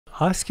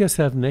ask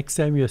yourself next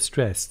time you're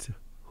stressed,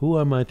 who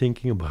am I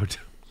thinking about?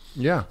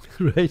 Yeah.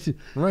 Right?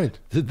 Right.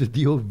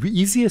 The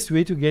easiest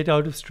way to get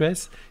out of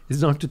stress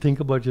is not to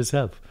think about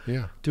yourself.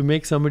 Yeah. To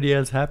make somebody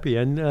else happy.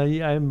 And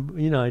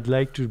I'd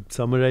like to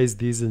summarize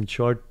these in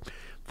short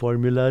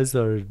formulas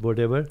or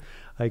whatever.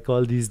 I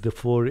call these the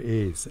 4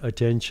 A's: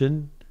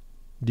 attention,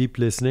 deep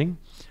listening;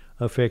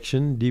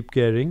 affection, deep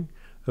caring;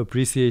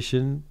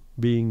 appreciation,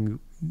 being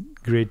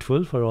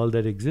grateful for all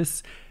that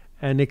exists;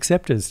 and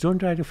acceptance. Don't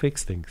try to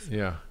fix things.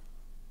 Yeah.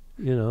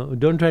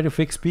 Don't try to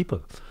fix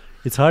people.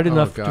 It's hard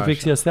enough to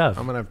fix yourself.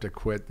 I'm going to have to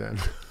quit then.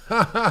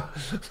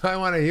 I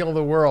want to heal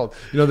the world.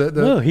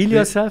 Heal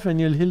yourself and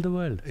you'll heal the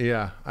world.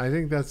 Yeah, I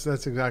think that's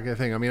exactly the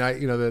thing. I mean,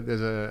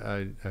 there's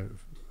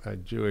a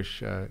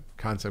Jewish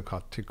concept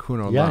called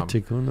tikkun olam. Yeah,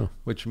 tikkun,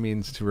 which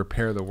means to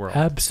repair the world.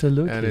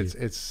 Absolutely. And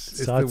it's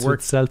starts the work.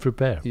 with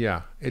self-repair.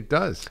 Yeah, it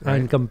does. Right?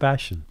 And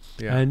compassion,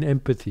 and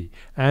empathy,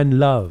 and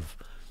love,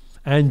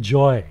 and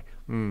joy.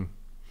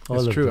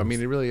 It's true. I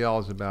mean, it really all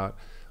is about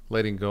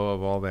letting go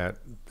of all that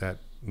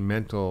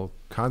mental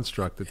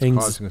construct that's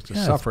causing us to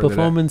suffer.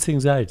 Performance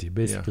anxiety,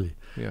 basically.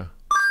 Yeah.